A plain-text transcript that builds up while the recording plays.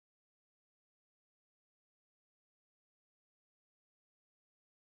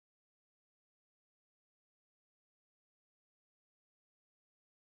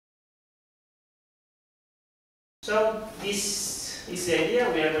So this is the idea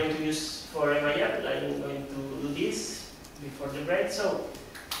we are going to use for MIR. I'm going to do this before the break. So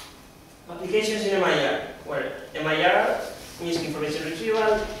applications in MIR, where MIR, music information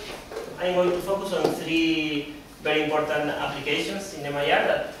retrieval. I'm going to focus on three very important applications in MIR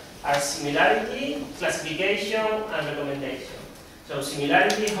that are similarity, classification, and recommendation. So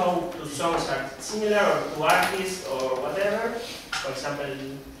similarity, how two songs are similar, or two artists, or whatever. For example,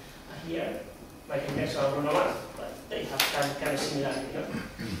 here, Michael Jackson and Bruno Mars, but they have kind of similarity, no?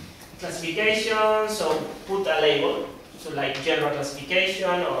 Classification, so put a label, so like general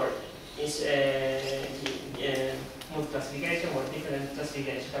classification or is mood classification or different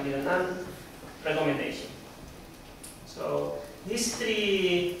classification can be done. Recommendation. So these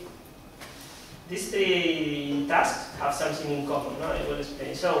three tasks have something in common, no? I will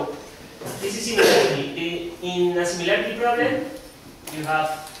explain. So this is similarity. In a similarity problem, you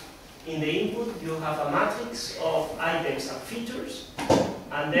have in the input you have a matrix of items and features,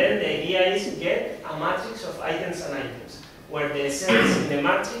 and then the idea is to get a matrix of items and items, where the cells in the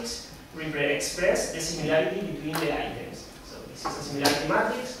matrix express the similarity between the items. So this is a similarity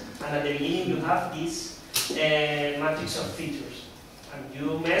matrix, and at the beginning you have this matrix of features. And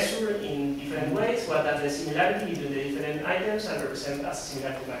you measure in different ways what are the similarity between the different items and represent as a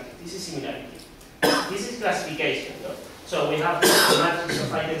similarity matrix. This is similarity. This is classification. No? So we have a matrix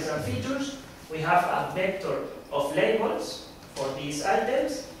of items and features, we have a vector of labels for these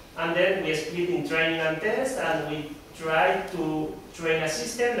items, and then we split in training and test, and we try to train a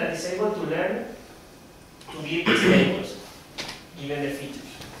system that is able to learn to give these labels, given the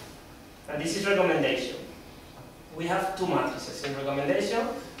features. And this is recommendation. We have two matrices in recommendation.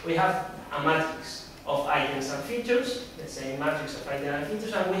 We have a matrix of items and features, the same matrix of items and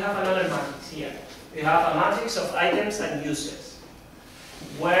features, and we have another matrix here. We have a matrix of items and users,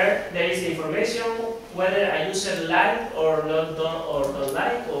 where there is the information whether a user liked or not or don't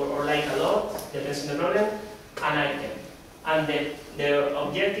like, or like a lot, depends on the problem, an item. And the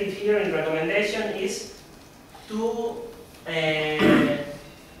objective here in recommendation is to,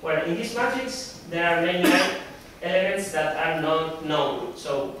 where in this matrix there are many elements that are not known.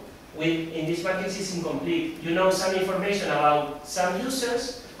 So in this matrix is incomplete. You know some information about some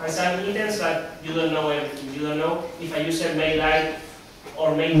users and some items, but you don't know everything. You don't know if a user may like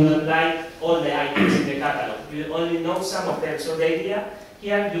or may not like all the items in the catalog. You only know some of them. So the idea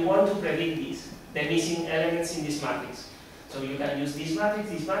here, you want to predict this, the missing elements in this matrix. So you can use this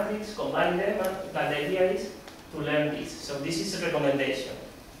matrix, combine them, but the idea is to learn this. So this is a recommendation.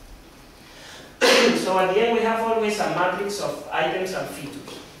 So at the end we have always a matrix of items and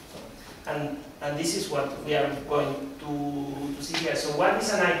features. And this is what we are going to see here. So what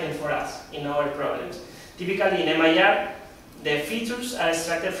is an item for us in our problems? Typically in MIR, the features are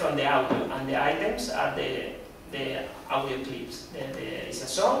extracted from the audio, and the items are the audio clips. There is a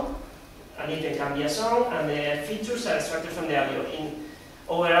song, an item can be a song, and the features are extracted from the audio. In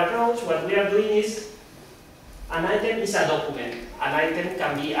our approach, what we are doing is, an item is a document. An item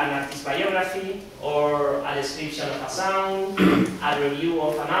can be an artist's biography, or a description of a sound, a review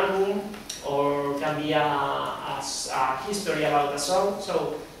of an album, or can be a history about a song.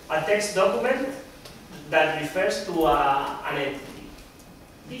 So a text document that refers to an entity.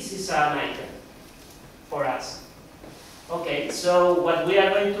 This is an item for us. Okay, so what we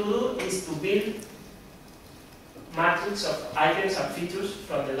are going to do is to build matrix of items and features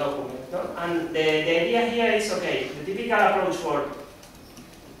from the document. No? And the idea here is, okay, the typical approach for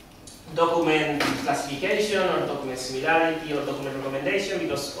document classification or document similarity or document recommendation,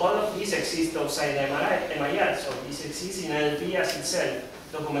 because all of these exist outside MIR, so this exists in NLP as itself.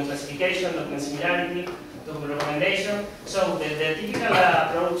 Document classification, document similarity, document recommendation. So the typical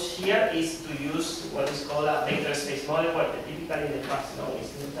approach here is to use what is called a vector space model, where the typical in the past, no,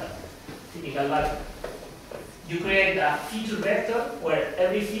 is not that typical, but you create a feature vector where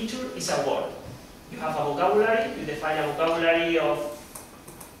every feature is a word. You have a vocabulary, you define a vocabulary of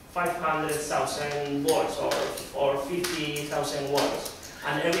 500,000 words or 50,000 words,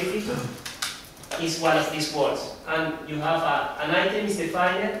 and every feature is one of these words. And you have an item is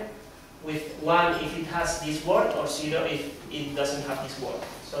defined with 1 if it has this word, or 0 if it doesn't have this word.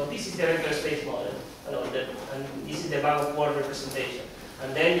 So this is the vector space model, and this is the bag of word representation.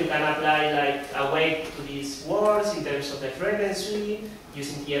 And then you can apply like a weight to these words in terms of the frequency,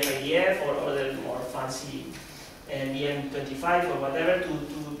 using TF-IDF or other more fancy BM25 or whatever to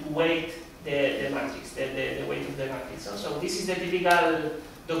weight the matrix, the weight of the matrix. So this is the typical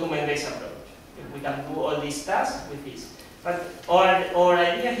document-based approach. We can do all these tasks with this. But our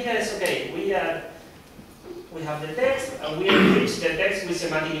idea here is, okay, we have the text, and we enrich the text with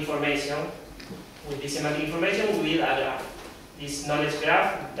semantic information With this semantic information, we build a graph. This knowledge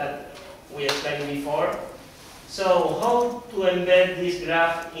graph that we explained before. So how to embed this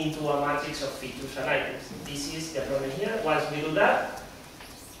graph into a matrix of features and items? This is the problem here. Once we do that,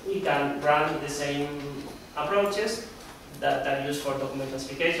 we can run the same approaches that are used for document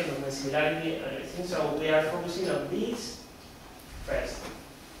classification, document similarity, and everything. So we are focusing on this first.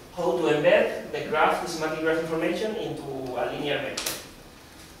 How to embed the graph, the semantic graph information into a linear vector.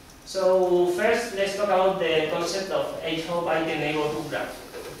 So first, let's talk about the concept of H-hop item neighborhood graph.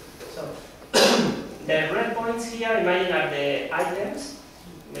 So the red points here, imagine, are the items,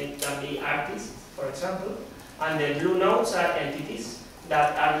 they can be artists, for example, and the blue nodes are entities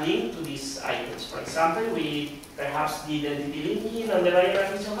that are linked to these items. For example, we perhaps did entity linking on the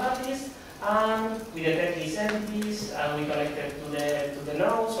biographies of artists, and we detect these entities, and we connect it to the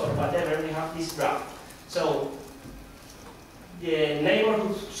nodes, or whatever, we have this graph. So the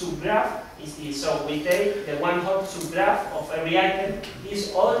neighborhood subgraph is this. So we take the one hop subgraph of every item,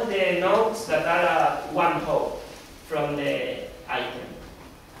 is all the nodes that are at one hop from the item.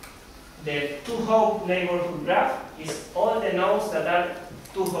 The two hop neighborhood graph is all the nodes that are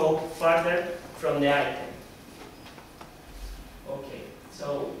two hop further from the item. Okay,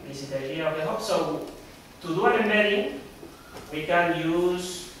 so this is the idea of the hop. So to do an embedding, we can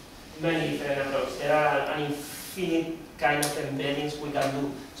use many different approaches. There are an infinite kind of embeddings we can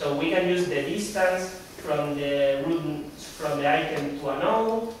do. So we can use the distance from the root, from the item to a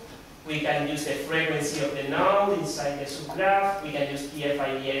node. We can use the frequency of the node inside the subgraph. We can use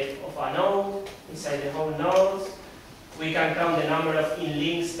TF-IDF of a node inside the whole node. We can count the number of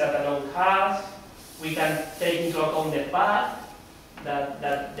in-links that a node has. We can take into account the path,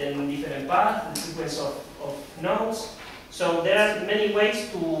 that the different path, the sequence of nodes. So there are many ways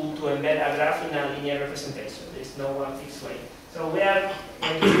to embed a graph in a linear representation. There is no one fixed way. So we are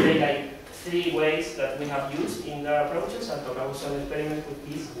going to take like 3 ways that we have used in our approaches, and talk about some experiments with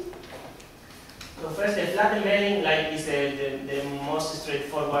this. So first, the flat embedding is the most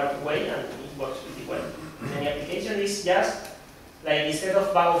straightforward way, and it works pretty well. And the application is just like, instead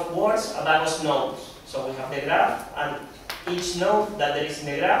of bag of words, a bag of nodes. So we have the graph, and each node that there is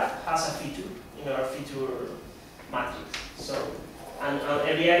in the graph has a feature in our feature matrix. So, and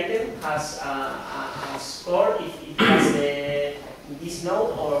every item has a score if it has this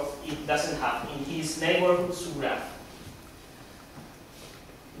node or it doesn't have in his neighborhood subgraph.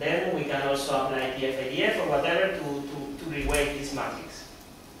 Then we can also apply TF-IDF or whatever to reweight this matrix.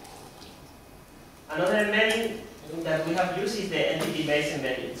 Another embedding that we have used is the entity-based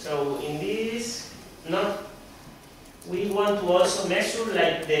embedding. So in this, we want to also measure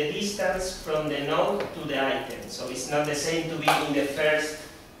like the distance from the node to the item. So it's not the same to be in the first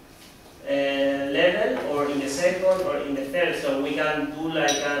level or in the second or in the third. So we can do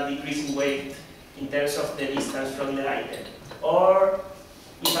like a decreasing weight in terms of the distance from the item. Or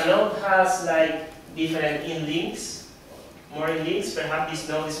if a node has like different in-links, more in-links, perhaps this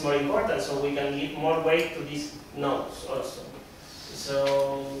node is more important, so we can give more weight to these nodes also.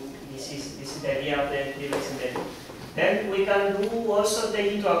 So this is the idea of the entity-based embedding. Then we can do also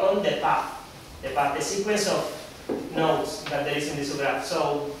take into account the path, the sequence of nodes that there is in the subgraph.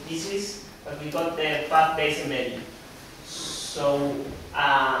 So this is what we call the path-based embedding. So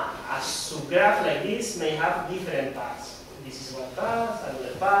a subgraph like this may have different paths. This is one path,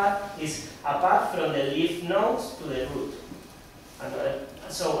 another path. Is a path from the leaf nodes to the root. And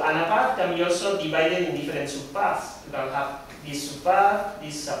a path can be also divided in different subpaths. You can have this subpath,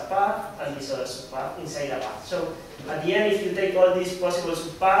 this subpath, and this other subpath inside a path. So at the end, if you take all these possible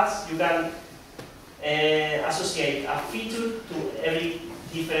subpaths, you can associate a feature to every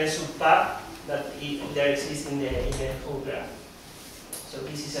different subpath that there exists in the whole graph. So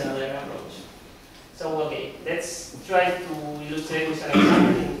this is another approach. So okay, let's try to illustrate with an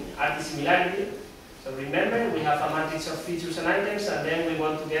example in artist similarity. So remember, we have a matrix of features and items, and then we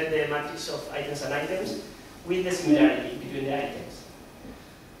want to get the matrix of items and items with the similarity between the items.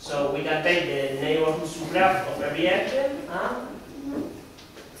 So we can take the neighborhood subgraph of every item, and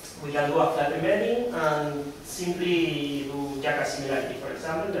we can do a flat embedding and simply do Jacka similarity, for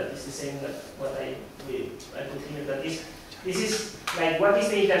example. That is the same that what I put here. That is, this is like what is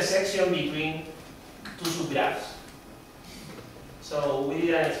the intersection between two subgraphs. So we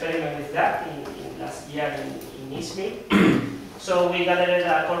did an experiment with that in last year in ISMI. So we gathered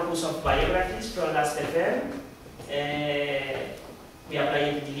a corpus of biographies from Last.fm. We applied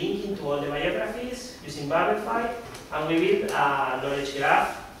entity linking to all the biographies using Babelfight, and we built a knowledge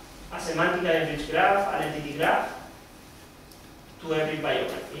graph, a semantically enriched graph, an entity graph to every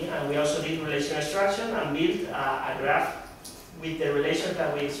biography. And we also did relation extraction and built a graph with the relation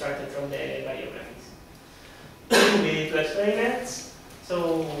that we extracted from the biographies. We did two experiments.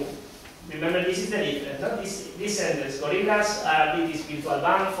 So remember, this is the difference. No? This sentence, gorillas are the spiritual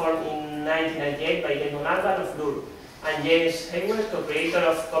band formed in 1998 by Damon Albarn of Lure and James Hayward, co-creator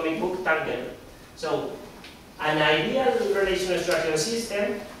of comic book Tangle. So an ideal relational structure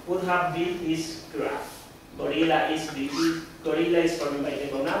system would have built this graph. Gorilla is formed by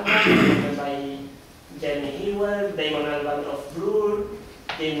Damon Albarn, by Jamie Hayward, Damon Albarn of Lure,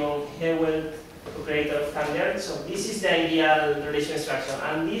 Damon Hayward, co-creator of Tangle. So this is the ideal relation structure,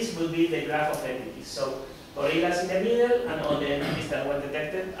 and this would be the graph of entities. So gorillas in the middle, and all the entities that were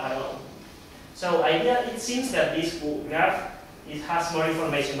detected around. So it seems that this graph has more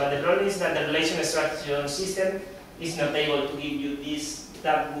information, but the problem is that the relation extraction system is not able to give you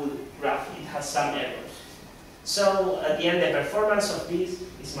that good graph. It has some errors. So at the end, the performance of this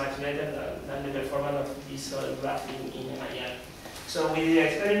is much better than the performance of this graph in MIR. So we did an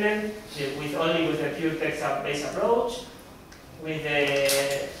experiment only with a pure text-based approach, with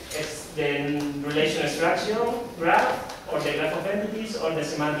the relation extraction graph, or the graph of entities, or the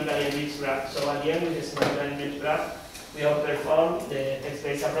semantically enriched graph. So at the end, with the semantically enriched graph, we outperformed the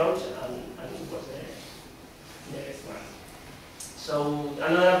text-based approach, and it was the best one. So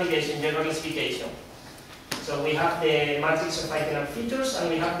another application, general classification. So we have the matrix of items and features, and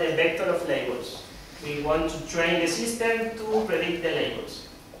we have the vector of labels. We want to train the system to predict the labels.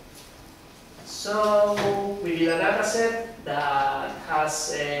 So we did a data set that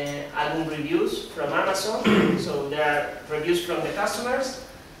has album reviews from Amazon. So there are reviews from the customers,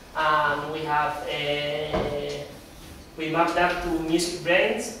 and we have we mapped that to music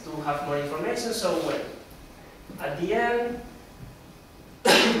brains to have more information. So at the end,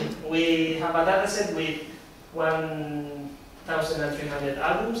 we have a data set with 1,300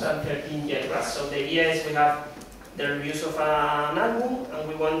 albums and 13 genres. So the idea is we have the reviews of an album, and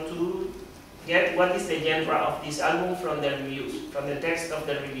we want to get what is the genre of this album from the reviews, from the text of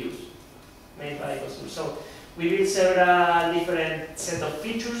the reviews made by customers. So we built several different set of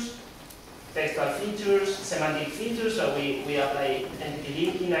features, textual features, semantic features. So we apply entity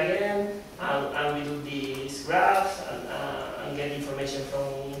linking again, and we do these graphs and get information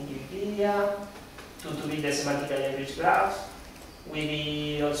from Wikipedia to build the semantically enriched graphs. We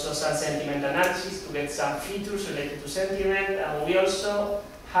did also some sentiment analysis to get some features related to sentiment, and we also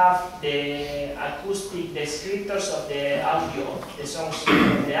have the acoustic descriptors of the audio, the songs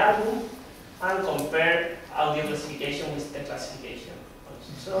from the album, and compare audio classification with the classification.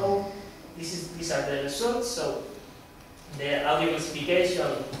 So these are the results. So the audio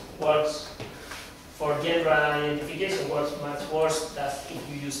classification works for genre identification, works much worse than if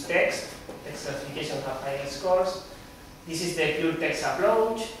you use text. Text classification have higher scores. This is the pure text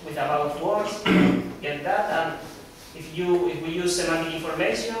approach with a bag of words. Get that, and if we use semantic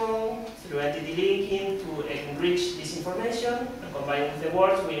information through entity linking to enrich this information and combine it with the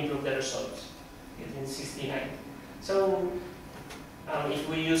words, we improve the results in 69. So if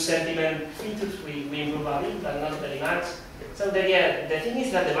we use sentiment features, we improve a bit, but not very much. So the thing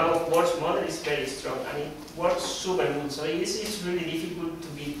is that the bag of words model is very strong, and it works super good. So it's really difficult to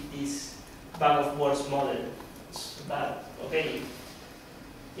beat this bag of words model. But okay,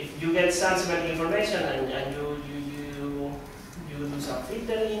 if you get some semantic information and you do some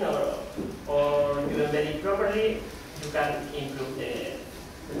filtering or you embed it properly, you can improve the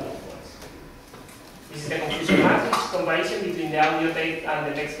bag of words. This is the confusion matrix comparison between the audio and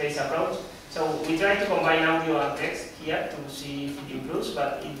the text-based approach. So we tried to combine audio and text here to see if it improves,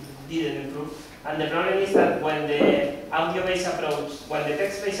 but it didn't improve. And the problem is that when the audio-based approach, when the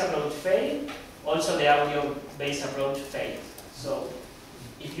text-based approach failed, also the audio-based approach failed. So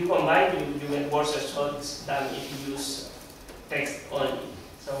if you combine, you get worse results than if you use text only.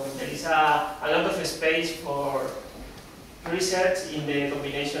 So there is a lot of space for research in the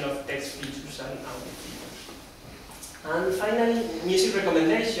combination of text features and audio features. And finally, music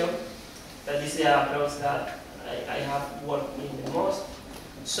recommendation. That is the approach that I have worked in the most.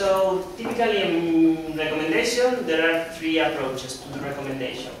 So typically in recommendation, there are three approaches to the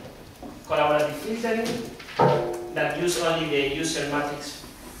recommendation. Collaborative filtering, that use only the user matrix.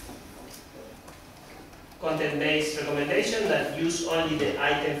 Content-based recommendation, that use only the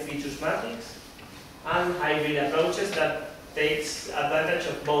item features matrix. And hybrid approaches that takes advantage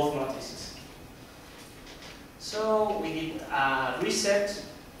of both matrices. So we did a research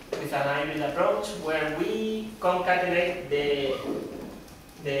with an hybrid approach where we concatenate the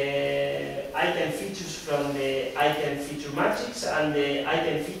item features from the item feature matrix and the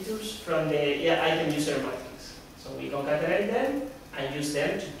item features from the item user matrix. So we concatenate them and use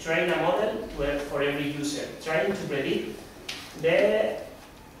them to train a model for every user, trying to predict the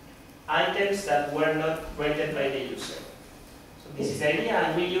items that were not rated by the user. So this is the idea,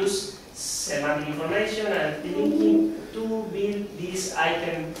 and we use semantic information and linking to build these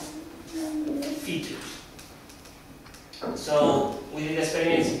item features. So we did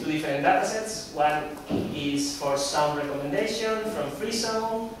experiments in 2 different datasets. One is for sound recommendation from free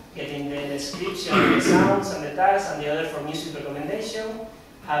sound, getting the description of the sounds and the tags, and the other for music recommendation,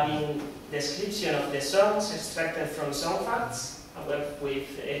 having description of the songs extracted from song facts, with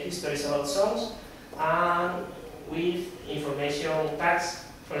histories about songs, and with information tags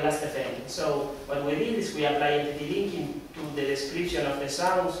from last FM. So what we did is we applied entity linking to the description of the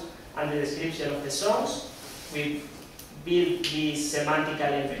sounds and the description of the songs. We build this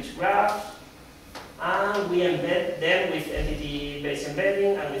semantical enriched graph, and we embed them with entity-based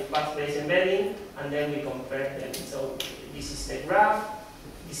embedding and with path-based embedding, and then we compare them. So this is the graph.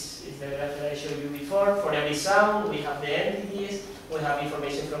 This is the graph that I showed you before. For every sound, we have the entities, we have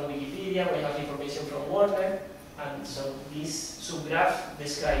information from Wikipedia, we have information from Warner, and so this subgraph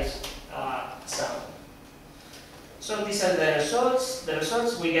describes sound. So these are the results. The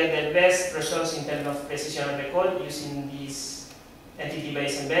results, we get the best results in terms of precision and recall using this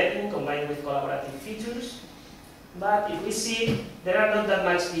entity-based embedding combined with collaborative features. But if we see, there are not that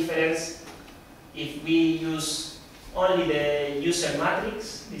much difference if we use only the user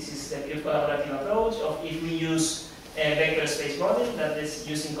matrix. This is the pure collaborative approach. Or if we use a vector space model that is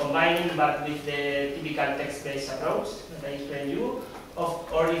using combining but with the typical text-based approach that I explained you.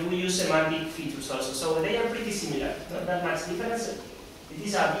 Or if we use semantic features also. So they are pretty similar, not that much difference. It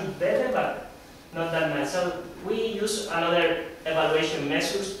is a bit better, but not that much. So we use another evaluation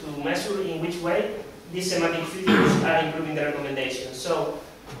measures to measure in which way these semantic features are improving the recommendation. So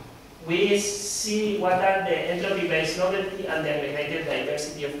we see what are the entropy-based novelty and the aggregated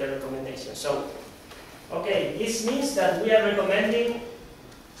diversity of the recommendation. So, okay, this means that we are recommending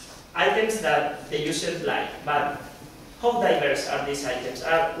items that the users like, but how diverse are these items?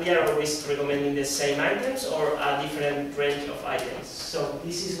 We are always recommending the same items or a different range of items. So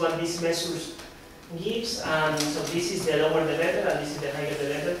this is what these measures gives, and so this is the lower the better, and this is the higher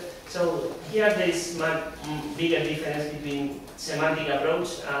the better. So here there is much bigger difference between semantic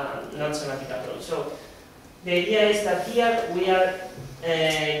approach and non-semantic approach. So the idea is that here we are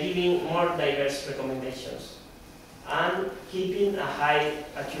giving more diverse recommendations and keeping a high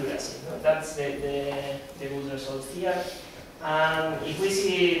accuracy. No? That's the good result here. And if we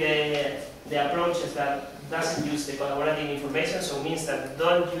see the approaches that doesn't use the collaborative information, so means that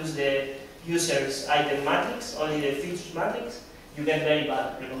don't use the user's item matrix, only the features matrix, you get very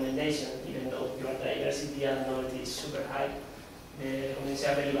bad recommendation, even though your diversity and novelty is super high. The recommendations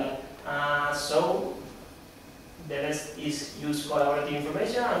are very bad. So the rest is use collaborative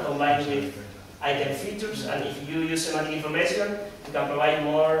information and combine with item features, and if you use semantic information, you can provide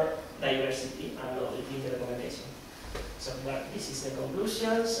more diversity and novelty in the recommendation. So this is the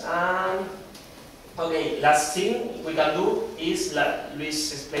conclusions. And okay, last thing we can do is, like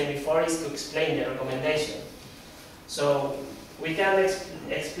Luis explained before, is to explain the recommendation. So we can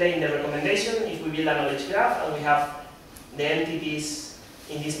explain the recommendation if we build a knowledge graph and we have the entities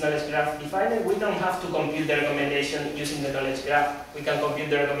in this knowledge graph defined. We don't have to compute the recommendation using the knowledge graph. We can compute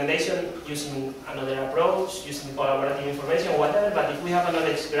the recommendation using another approach, using collaborative information, whatever. But if we have a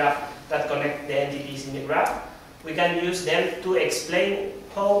knowledge graph that connects the entities in the graph, we can use them to explain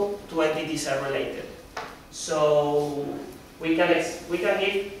how 2 entities are related. So we can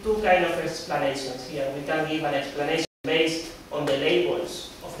give 2 kind of explanations here. We can give an explanation based on the labels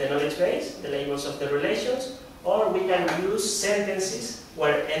of the knowledge base, the labels of the relations, or we can use sentences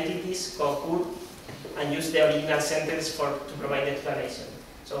where entities concur and use the original sentence to provide the explanation.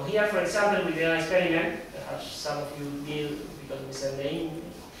 So here, for example, we did an experiment, perhaps some of you did because we sent the in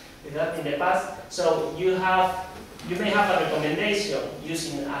with that in the past. So you may have a recommendation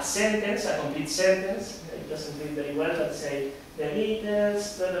using a sentence, a complete sentence. It doesn't read very well, but say the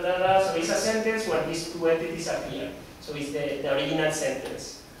Beatles, da, da, da, da. So it's a sentence where these 2 entities appear. So it's the original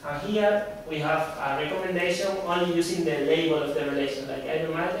sentence. And here we have a recommendation only using the label of the relation, like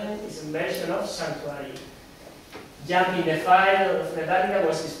Iron Maiden is a version of Sanctuary. Jump in the file of Metallica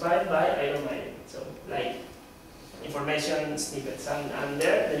was inspired by Iron Maiden. So like information snippets, and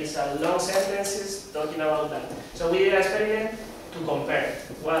there is a long sentences talking about that. So we did an experiment to compare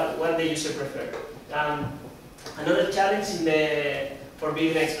what the user preferred. Another challenge for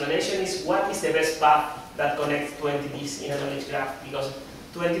building an explanation is what is the best path that connects 2 entities in a knowledge graph, because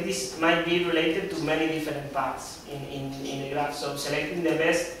 2 entities might be related to many different paths in the graph. So selecting the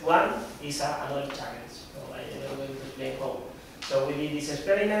best one is another challenge. So I am going to explain how. So we did these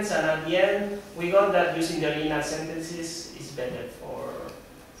experiments, and at the end, we got that using the original sentences is better for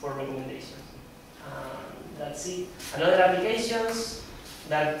recommendations. That's it. Another applications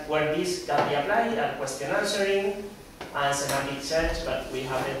that where this can be applied are question answering and semantic search, but we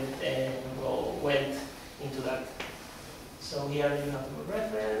haven't went into that. So here you have your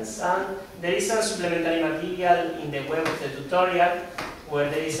reference, and there is some supplementary material in the web of the tutorial where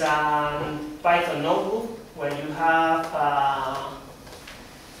there is a Python notebook where you have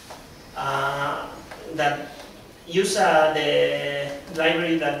that use the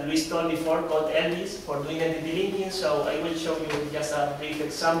library that Luis told before called Elvis for doing entity linking. So I will show you just a brief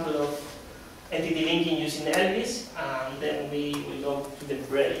example of entity linking using Elvis, and then we will go to the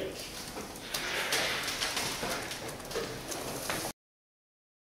break.